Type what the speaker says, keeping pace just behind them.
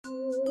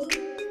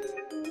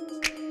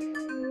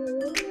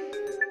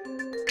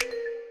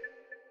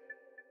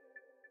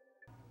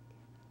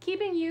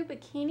keeping you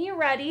bikini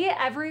ready.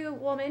 Every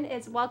woman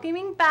is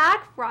welcoming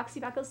back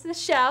Roxie Beckles to the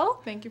show.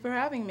 Thank you for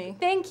having me.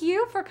 Thank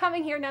you for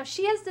coming here. Now,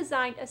 she has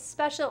designed a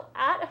special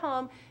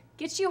at-home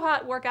Get You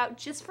Hot workout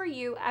just for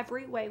you,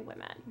 Every Way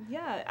Women.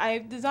 Yeah,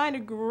 I've designed a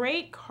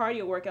great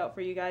cardio workout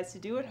for you guys to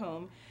do at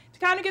home to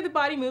kind of get the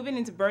body moving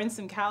and to burn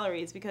some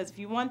calories, because if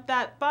you want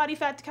that body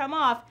fat to come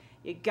off,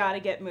 you gotta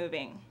get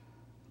moving.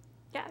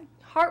 Yeah,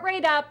 heart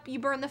rate up, you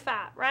burn the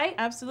fat, right?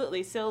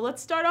 Absolutely. So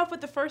let's start off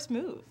with the first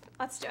move.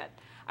 Let's do it.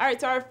 All right,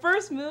 so our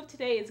first move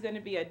today is going to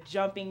be a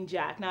jumping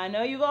jack. Now, I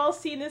know you've all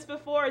seen this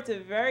before. It's a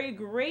very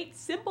great,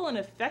 simple, and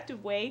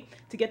effective way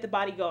to get the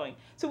body going.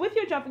 So with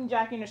your jumping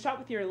jack, you're going to start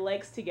with your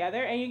legs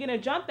together, and you're going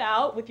to jump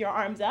out with your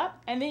arms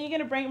up, and then you're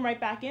going to bring them right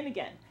back in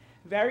again.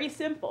 Very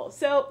simple.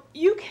 So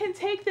you can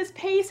take this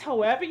pace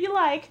however you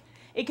like.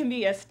 It can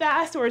be as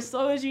fast or as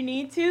slow as you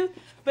need to,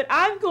 but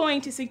I'm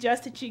going to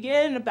suggest that you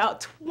get in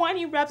about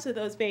 20 reps of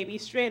those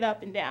babies straight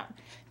up and down.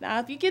 Now,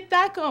 if you get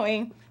that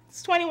going,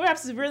 20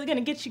 reps is really going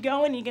to get you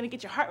going. You're going to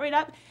get your heart rate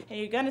up, and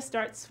you're going to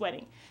start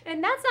sweating.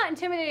 And that's not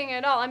intimidating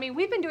at all. I mean,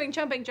 we've been doing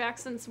jumping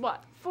jacks since,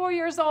 what, 4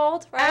 years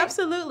old, right?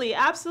 Absolutely,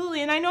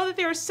 absolutely. And I know that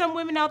there are some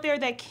women out there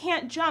that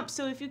can't jump,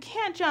 so if you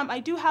can't jump, I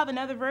do have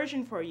another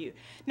version for you.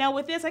 Now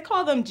with this, I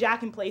call them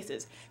jack in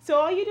places. So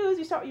all you do is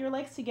you start with your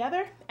legs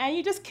together, and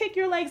you just kick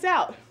your legs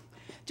out.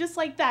 Just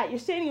like that. You're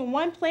standing in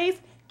one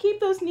place. Keep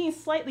those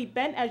knees slightly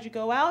bent as you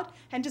go out,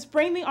 and just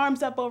bring the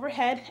arms up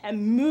overhead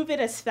and move it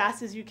as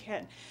fast as you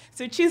can.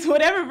 So choose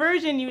whatever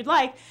version you would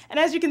like, and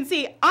as you can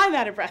see, I'm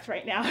out of breath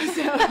right now,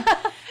 so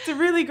it's a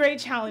really great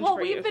challenge for you.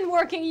 Well, we've been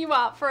working you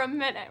up for a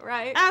minute,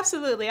 right?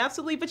 Absolutely,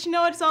 absolutely, but you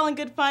know what, it's all in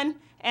good fun,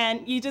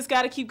 and you just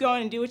got to keep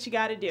going and do what you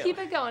got to do. Keep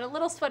it going. A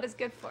little sweat is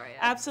good for you.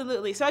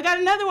 Absolutely. So I got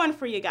another one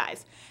for you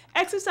guys.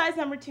 Exercise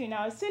number 2.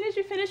 Now, as soon as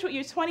you finish with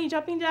your 20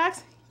 jumping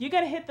jacks, you're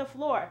going to hit the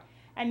floor,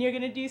 and you're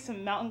going to do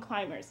some mountain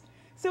climbers.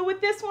 So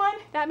with this one,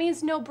 that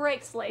means no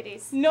breaks,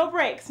 ladies. No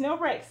breaks, no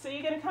breaks. So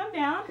you're going to come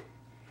down,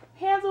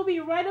 hands will be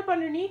right up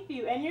underneath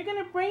you, and you're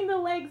going to bring the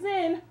legs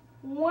in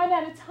one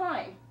at a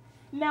time.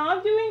 Now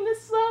I'm doing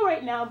this slow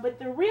right now, but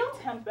the real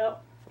tempo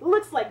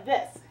looks like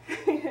this.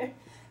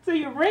 So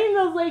you bring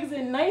those legs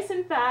in nice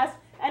and fast,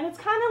 and it's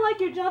kind of like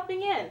you're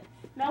jumping in.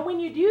 Now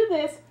when you do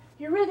this,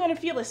 you're really going to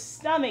feel the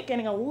stomach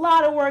getting a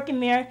lot of work in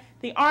there,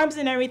 the arms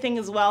and everything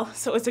as well.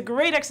 So it's a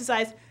great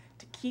exercise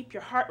to keep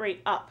your heart rate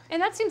up.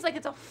 And that seems like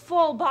it's a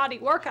full body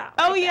workout.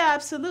 Oh yeah,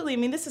 absolutely. I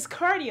mean, this is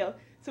cardio.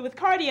 So with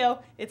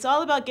cardio, it's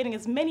all about getting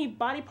as many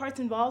body parts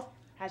involved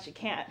as you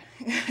can.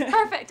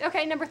 Perfect.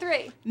 Okay, number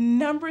 3.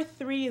 Number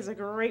 3 is a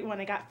great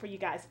one I got for you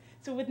guys.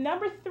 So with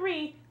number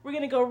 3, we're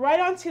going to go right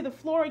onto the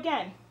floor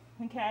again,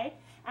 okay?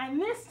 And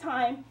this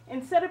time,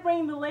 instead of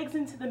bringing the legs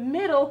into the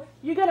middle,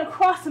 you're going to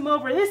cross them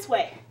over this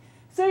way.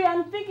 So yeah,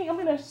 I'm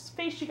going to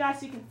face you guys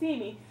so you can see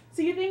me.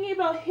 So you're thinking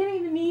about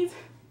hitting the knees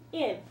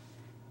in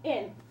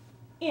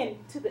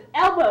to the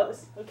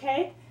elbows,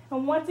 okay?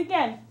 And once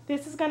again,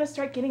 this is going to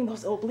start getting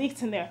those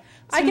obliques in there.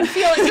 So I can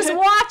feel it just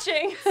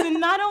watching. So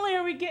not only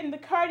are we getting the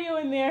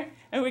cardio in there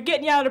and we're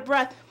getting you out of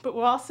breath, but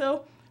we're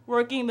also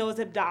working those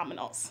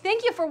abdominals.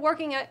 Thank you for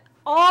working it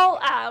all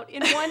out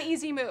in one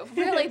easy move.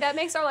 Really, that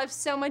makes our life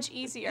so much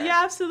easier.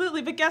 Yeah,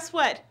 absolutely. But guess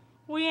what?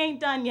 We ain't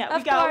done yet.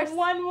 We got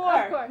one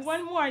more.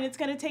 One more, and it's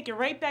going to take you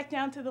right back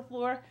down to the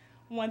floor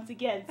once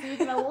again. So you're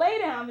going to lay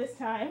down this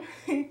time.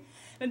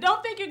 And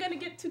don't think you're going to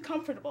get too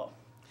comfortable.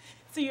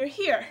 So you're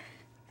here,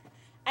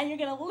 and you're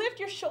going to lift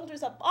your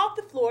shoulders up off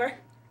the floor,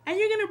 and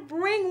you're going to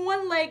bring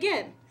one leg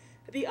in.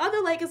 The other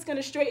leg is going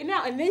to straighten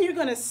out, and then you're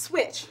going to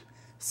switch,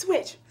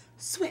 switch,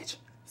 switch,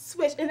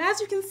 switch. And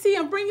as you can see,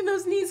 I'm bringing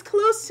those knees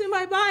close to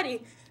my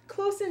body,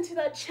 close into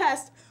that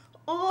chest,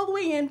 all the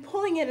way in,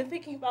 pulling in and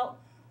thinking about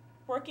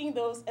working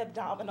those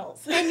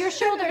abdominals. And your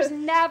shoulders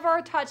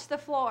never touch the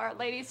floor,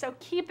 ladies, so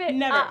keep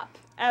it up.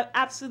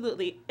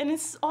 Absolutely. And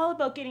it's all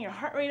about getting your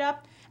heart rate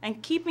up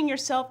and keeping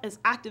yourself as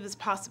active as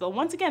possible.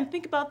 Once again,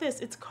 think about this.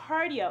 It's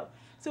cardio.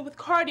 So with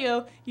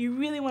cardio, you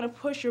really want to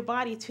push your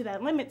body to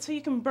that limit so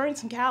you can burn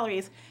some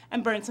calories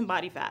and burn some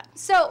body fat.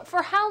 So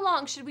for how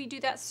long should we do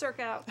that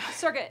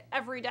circuit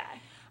every day?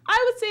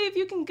 I would say if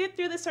you can get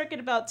through the circuit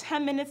about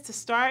 10 minutes to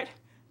start,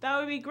 that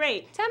would be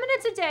great. 10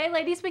 minutes a day,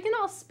 ladies, we can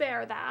all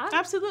spare that.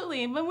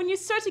 Absolutely. But when you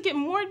start to get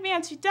more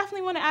advanced, you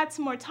definitely want to add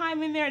some more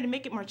time in there to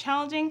make it more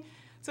challenging.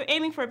 So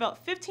aiming for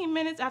about 15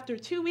 minutes after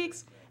 2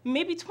 weeks,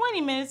 maybe 20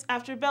 minutes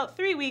after about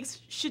 3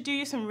 weeks should do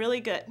you some really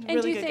good.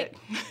 And do you think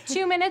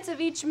 2 minutes of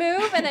each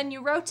move and then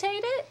you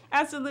rotate it?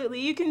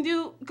 Absolutely. You can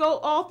go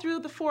all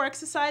through the 4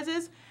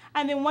 exercises,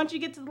 and then once you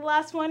get to the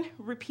last one,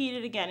 repeat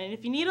it again. And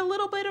if you need a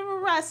little bit of a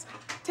rest,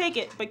 take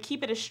it, but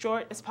keep it as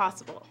short as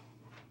possible.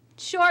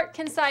 Short,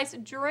 concise,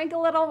 drink a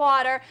little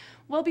water.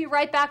 We'll be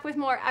right back with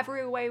more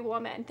Every Way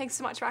Woman. Thanks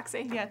so much,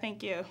 Roxie. Yeah,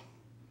 thank you.